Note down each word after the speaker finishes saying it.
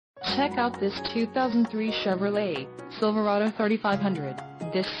Check out this 2003 Chevrolet Silverado 3500.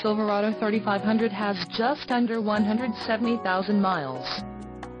 This Silverado 3500 has just under 170,000 miles.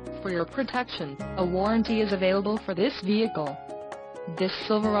 For your protection, a warranty is available for this vehicle. This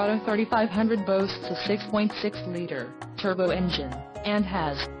Silverado 3500 boasts a 6.6-liter turbo engine and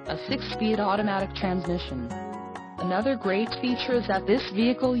has a 6-speed automatic transmission. Another great feature is that this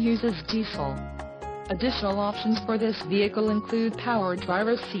vehicle uses diesel. Additional options for this vehicle include power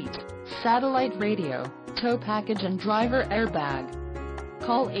driver's seat, satellite radio, tow package and driver airbag.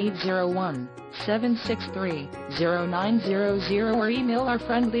 Call 801-763-0900 or email our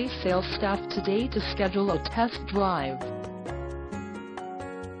friendly sales staff today to schedule a test drive.